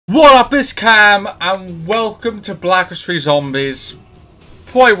What up, it's Cam, and welcome to Black Ops 3 Zombies.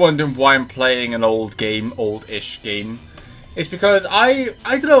 Probably wondering why I'm playing an old-ish game. It's because I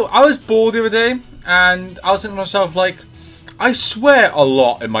don't know, I was bored the other day, and I was thinking to myself, like, I swear a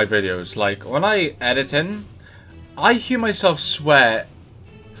lot in my videos. Like, when I edit in, I hear myself swear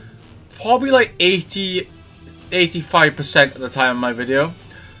probably like 85% of the time in my video.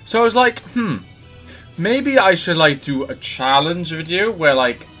 So I was like, maybe I should like do a challenge video where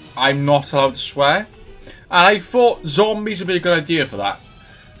like I'm not allowed to swear. And I thought zombies would be a good idea for that.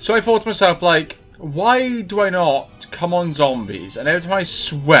 So I thought to myself, like, why do I not come on zombies and every time I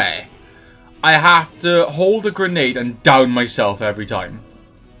swear I have to hold a grenade and down myself every time?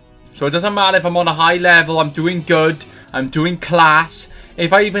 So it doesn't matter if I'm on a high level, I'm doing good, I'm doing class.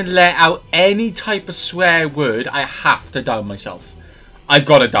 If I even let out any type of swear word, I have to down myself. I've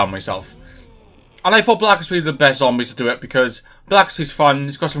got to down myself. And I thought Black Ops 3 were the best zombies to do it because Black Ops 3 is fun,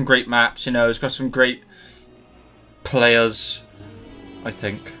 it's got some great maps, you know, it's got some great players, I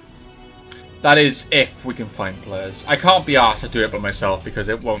think. That is, if we can find players. I can't be asked to do it by myself because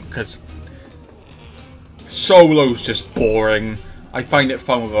it won't, because solo's just boring. I find it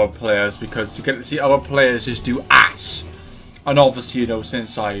fun with other players because you get to see other players just do ass. And obviously, you know,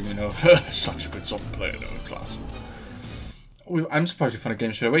 since I'm, you know, such a good zombie player in class. I'm surprised we found a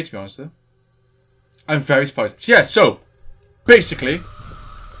game straight away, to be honest, though. I'm very surprised. Yeah, so, basically,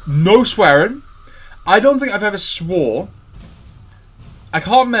 no swearing. I don't think I've ever swore. I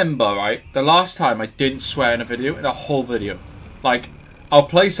can't remember, right, the last time I didn't swear in a video, in a whole video. Like, I'll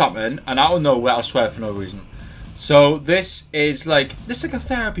play something, and out of nowhere, I'll swear for no reason. So, this is like a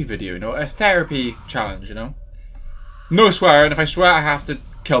therapy video, you know, a therapy challenge, you know. No swearing. If I swear, I have to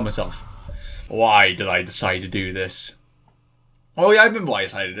kill myself. Why did I decide to do this? Oh yeah, I remember why I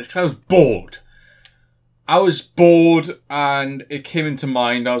decided this, because I was bored. I was bored and it came into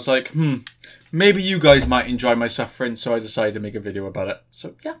mind. I was like, maybe you guys might enjoy my suffering, so I decided to make a video about it.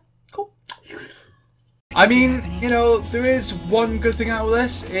 So, yeah, cool. I mean, you know, there is one good thing out of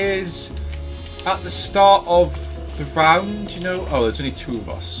this, is at the start of the round, you know... Oh, there's only two of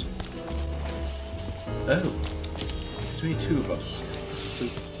us. Oh. There's only two of us. So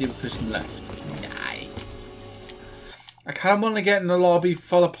the other person left. Nice. I kind of want to get in a lobby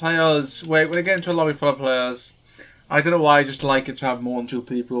full of players. Wait, when I get into a lobby full of players, I don't know why I just like it to have more than two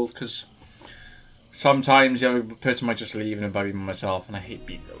people, because sometimes the other person might just leave and I'm by myself, and I hate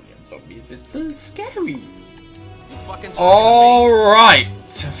being lonely on zombies. It's so scary. Alright.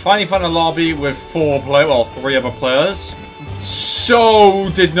 Finally found a lobby with three other players.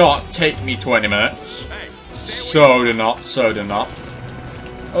 So did not take me 20 minutes. So did not.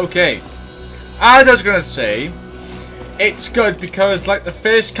 Okay. As I was going to say, it's good because like the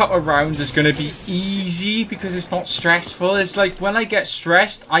first couple of rounds is going to be easy because it's not stressful. It's like when I get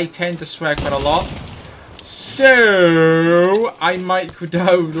stressed, I tend to swear quite a lot. So I might go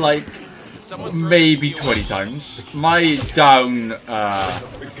down like maybe 20 times. My down,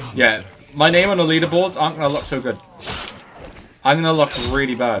 yeah, my name on the leaderboards aren't going to look so good. I'm going to look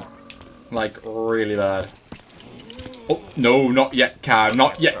really bad. Like, really bad. Oh, no, not yet, Cam.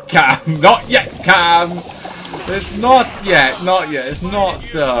 Not yet, Cam. Not yet, Cam. It's not yet. It's not,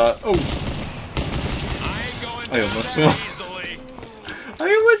 oh. I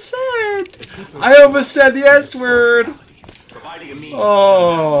almost said the S word.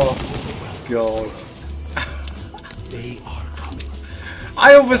 Oh, God.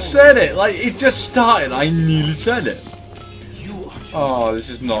 I almost said it. Like, it just started. I nearly said it. Oh, this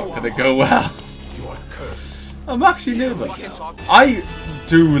is not going to go well. I'm actually nervous. I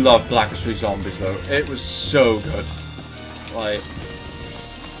do love Black Ops 3 Zombies though. It was so good. Like,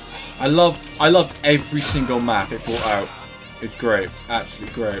 I love every single map it brought out. It's great,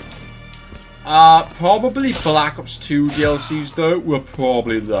 absolutely great. Probably Black Ops 2 DLCs though were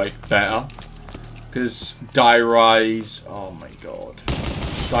probably like better, because Die Rise. Oh my God,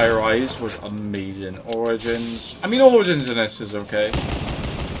 Die Rise was amazing. Origins. I mean, Origins in this is okay,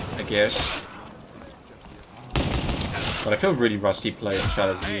 I guess. But I feel really rusty playing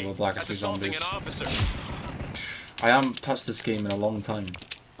Shadows of Evil, Black Ops 2 Zombies. I haven't touched this game in a long time.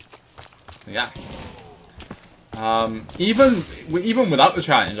 Yeah. Even without the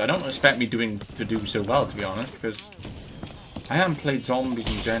challenge, I don't expect me to do so well, to be honest, because I haven't played zombies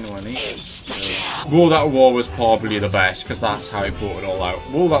in general in ages. So. World at War was probably the best, because that's how I brought it all out.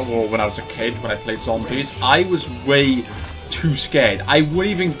 World at War, when I was a kid, when I played zombies, I was way too scared. I wouldn't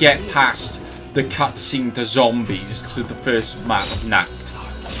even get past the cutscene to zombies to the first map of Nacked.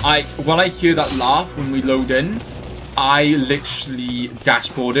 When I hear that laugh when we load in, I literally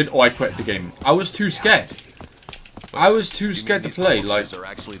dashboarded or I quit the game. I was too scared. I was too scared to play. Like, are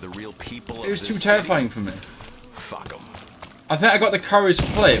actually the real people it was of too this terrifying for me. Fuck them. I think I got the courage to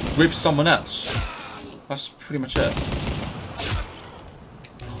play it with someone else. That's pretty much it.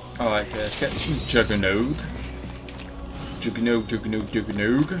 Alright, let's get some Juggernog. Juggernog, Juggernog,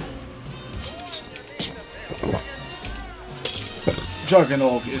 Juggernog.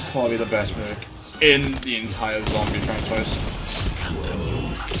 Juggernog is probably the best perk in the entire zombie franchise.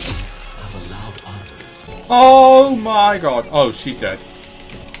 Oh my god. Oh, she's dead.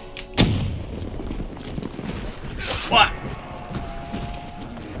 What?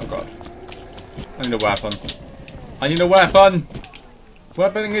 Oh god. I need a weapon. I need a weapon!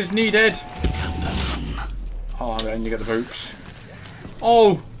 Weaponing is needed! Oh, I need to get the books.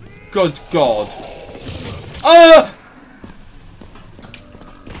 Oh! Good god. Ah!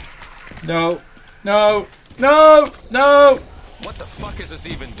 No. No. No! No! What the fuck is this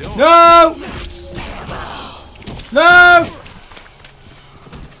even doing? No! No!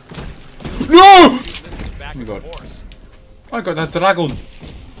 No! Back Oh my god. horse. I got that dragon.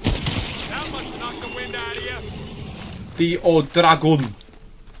 That must knock the wind out of you. The old dragon.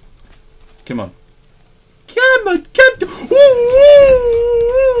 Come on. Come on, come on.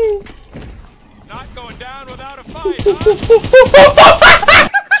 Ooh! Not going down without a fight, huh?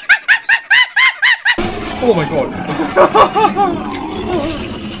 Oh my god.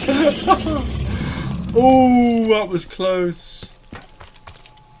 Oh, that was close.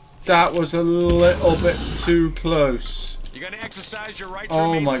 That was a little bit too close. You gonna exercise your right to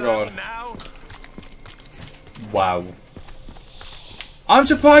Oh remain my silent god. now? Wow. I'm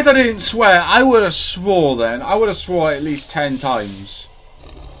surprised I didn't swear. I would have swore then. I would have swore at least 10 times.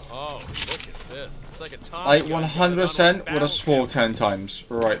 Oh, look at this. It's like a Tom Like gun 100% would have swore 10 times.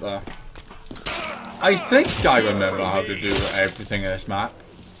 Right there. I think I remember how to do everything in this map.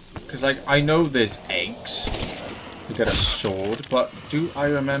 Because, like, I know there's eggs to get a sword, but do I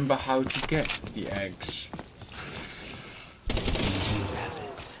remember how to get the eggs?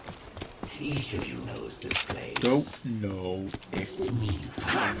 Each of you knows this place. Don't know if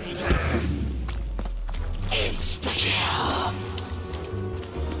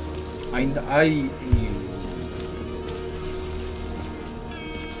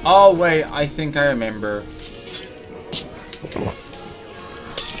Oh wait, I think I remember.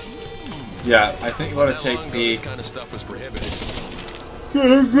 Yeah, I think you gotta take the. This kind of stuff was prohibited.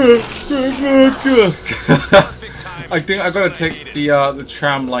 I think I gotta take the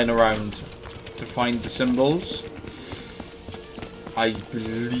tram line around to find the symbols. I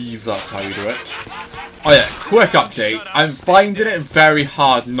believe that's how you do it. Oh yeah, quick update. I'm finding it very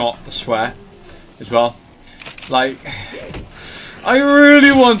hard not to swear as well. Like, I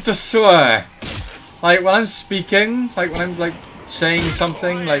really want to swear. Like when I'm speaking, like when I'm like saying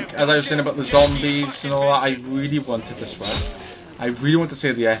something, like as I was saying about the zombies and all that, I really wanted to swear. I really want to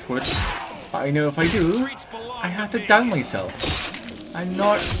say the F word. But I know if I do, I have to down myself. I'm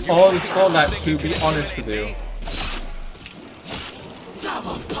not all for that, to be honest with you.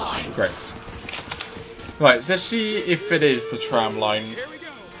 Great. Right, let's see if it is the tram line. Here we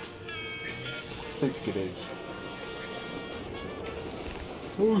go. I think it is.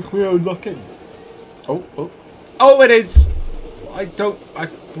 Oh, we are looking. Oh, oh. Oh, it is!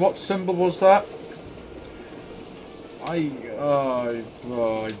 What symbol was that? I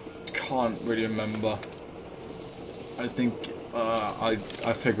can't really remember. I think,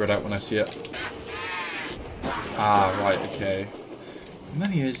 I figure it out when I see it. Ah, right, okay. How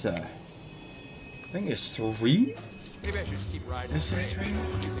many is there? I think it's 3? Maybe I should just keep riding. Is there 3? At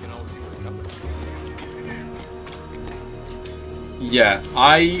least I can always see where the company. Yeah,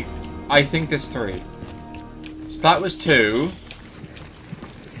 I think there's 3. So that was 2.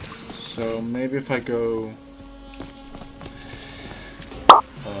 So maybe if I go...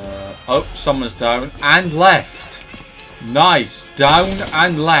 oh, someone's down and left. Nice, down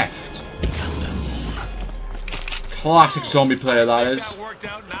and left. Classic zombie player, that is. That worked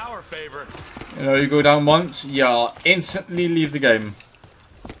out in our favor. You know, you go down once, you instantly leave the game.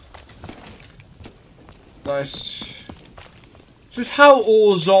 That's just how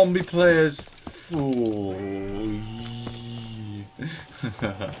all zombie players.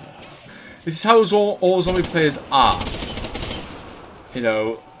 This is how all zombie players are. You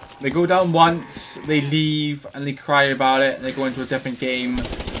know, they go down once, they leave, and they cry about it, and they go into a different game,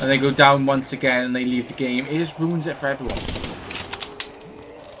 and they go down once again, and they leave the game. It just ruins it for everyone.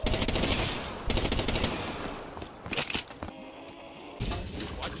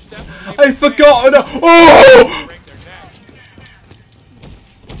 I forgot! Oh!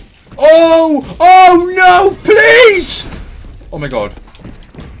 Oh! Oh no! Please! Oh my god.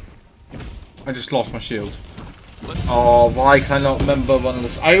 I just lost my shield. Oh, why can I not remember one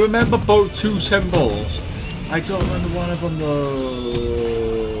of the... I remember both two symbols. I don't remember one of them though.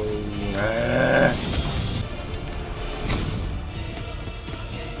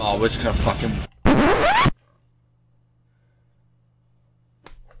 Oh, we're just gonna fucking...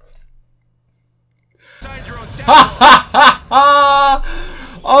 Ha ha ha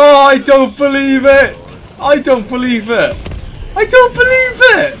ha! Oh, I don't believe it! I don't believe it! I don't believe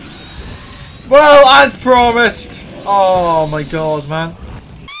it! Well, as promised! Oh my god, man.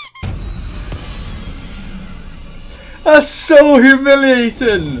 That's so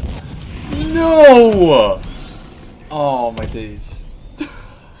humiliating! No! Oh my days.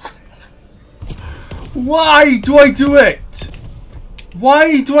 Why do I do it?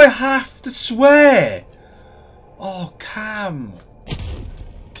 Why do I have to swear? Oh, Cam.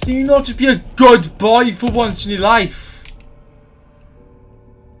 Can you not just be a good boy for once in your life?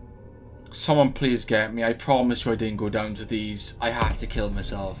 Someone please get me. I promise you I didn't go down to these. I have to kill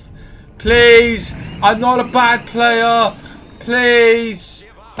myself. Please! I'm not a bad player! Please!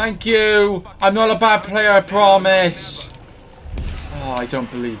 Thank you! I'm not a bad player, I promise! Oh, I don't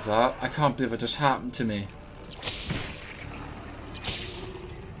believe that. I can't believe it just happened to me.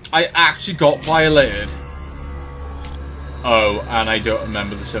 I actually got violated. Oh, and I don't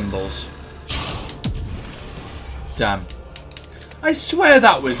remember the symbols. Damn. I swear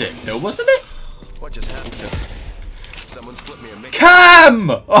that was it, though, wasn't it? What just happened? Someone slipped me a mix. Cam!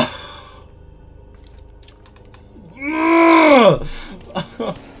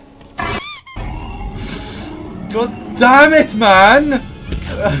 God damn it, man!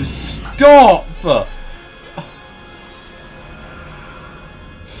 Stop!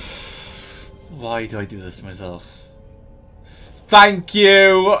 Why do I do this to myself? Thank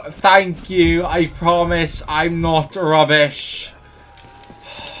you! Thank you! I promise I'm not rubbish.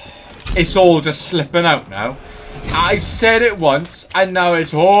 It's all just slipping out now. I've said it once, and now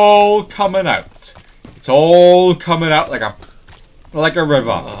it's all coming out. It's all coming out like a river. Like a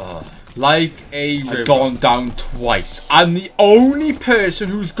river. I've gone down twice. I'm the only person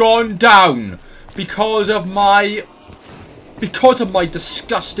who's gone down because of my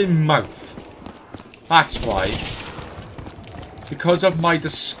disgusting mouth. That's why. Because of my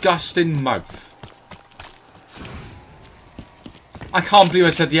disgusting mouth. I can't believe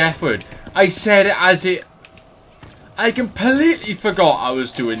I said the F word. I said it as it... I completely forgot I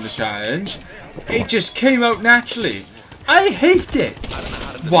was doing the challenge. It just came out naturally. I hate it.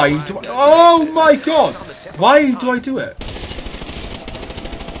 Why do I... Oh my god. Why do I do it?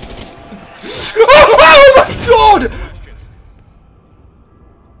 Oh my god!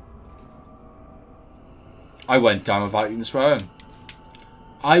 I went down without even swearing.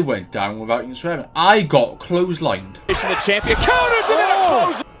 I went down without even swearing. I got clotheslined. The champion counters and then a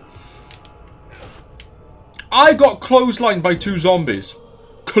close. I got clotheslined by two zombies.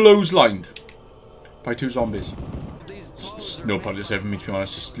 Clotheslined by two zombies. It's no point in saving me, to be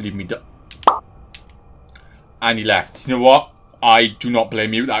honest. Just leave me. And he left. You know what? I do not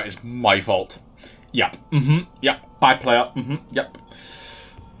blame you. That is my fault. Yep. Yep. Bad player. Yep.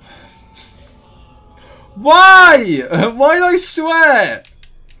 Why? Why did I swear?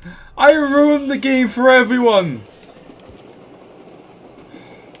 I ruined the game for everyone.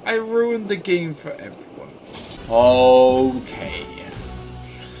 I ruined the game for everyone. Okay.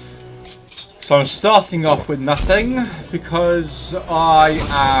 So I'm starting off with nothing because I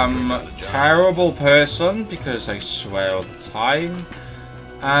am a terrible person because I swear all the time.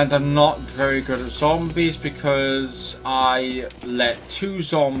 And I'm not very good at zombies because I let two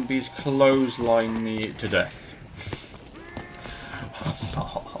zombies clothesline me to death.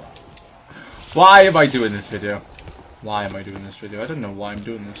 Why am I doing this video? Why am I doing this video? I don't know why I'm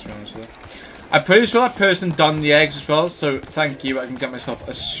doing this, to be honest with you. I'm pretty sure that person done the eggs as well, so thank you. I can get myself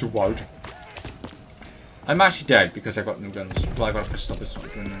a sword. I'm actually dead because I got no guns. Well, I got a pistol. This one.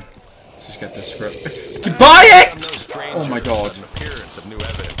 Let's just get this script. Goodbye it! Oh my god.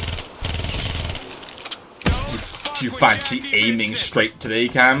 Do you fancy aiming straight today,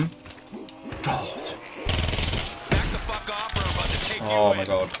 Cam? God. Oh my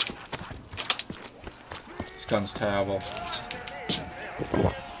god. This gun's terrible.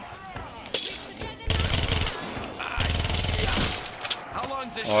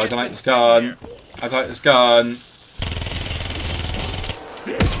 Oh, I don't like this gun. I don't like this gun.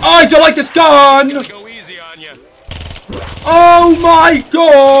 Oh, I don't like this gun! Oh my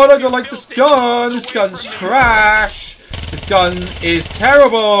god! I don't like this gun! This gun's trash! This gun is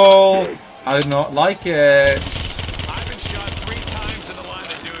terrible! I do not like it. I've been shot 3 times in the line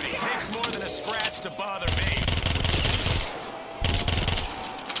of duty. It takes more than a scratch to bother me.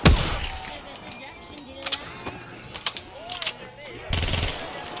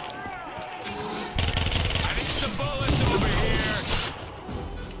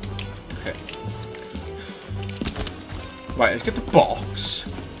 Right, let's get the box.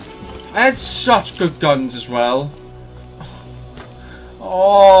 I had such good guns as well.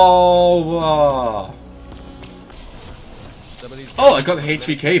 Oh, oh, I got the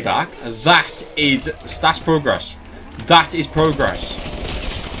HVK back. That's progress. That is progress.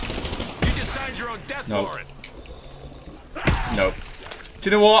 You just signed your own death warrant. No. Do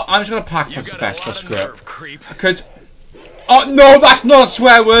you know what? I'm just gonna pack You punch the got vest a for lot of script. nerve, creep. Because, oh no, that's not a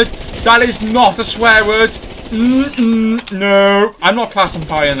swear word. That is not a swear word. No, I'm not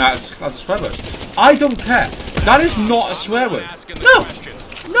classifying that as a swear word. I don't care. That is not a swear word. No,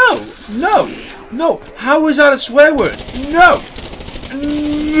 no, no, no. How is that a swear word? No,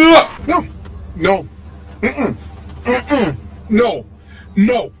 no, No, no, no, no,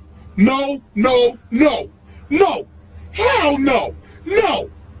 no, no, no, no, hell no, no,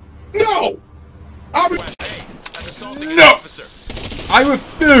 no. That's assaulting an No. officer. I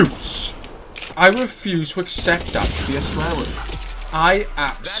refuse. I refuse to accept that to be a swear word. I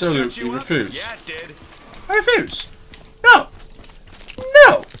That shut absolutely you up? refuse. Yeah, it did. I refuse. No.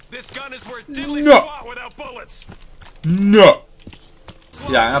 No. This gun is worth diddly No. squat without bullets. No.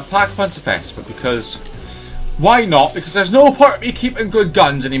 Yeah, I'm a pack punch the vest, but because... Why not? Because there's no point of me keeping good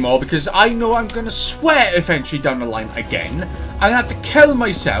guns anymore, because I know I'm going to swear eventually down the line again. I'm going to have to kill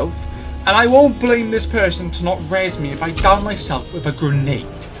myself, and I won't blame this person to not res me if I down myself with a grenade.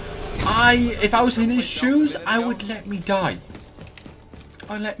 If I was in his shoes, I would let me die.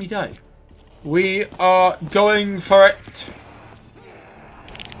 I'd let me die. We are going for it.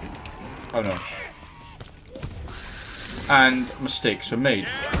 Oh no. And mistakes were made.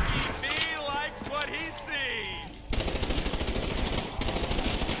 He likes what he sees.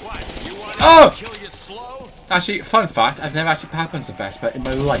 What? You want Oh! to kill you slow? Actually, fun fact, I've never actually pack punched a Vespa in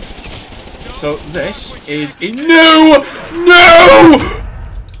my life. So this is a no! No!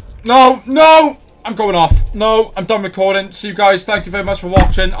 No! No! I'm going off. No, I'm done recording. So you guys, thank you very much for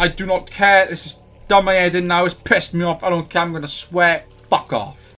watching. I do not care. This has done my head in now. It's pissed me off. I don't care. I'm going to swear. Fuck off.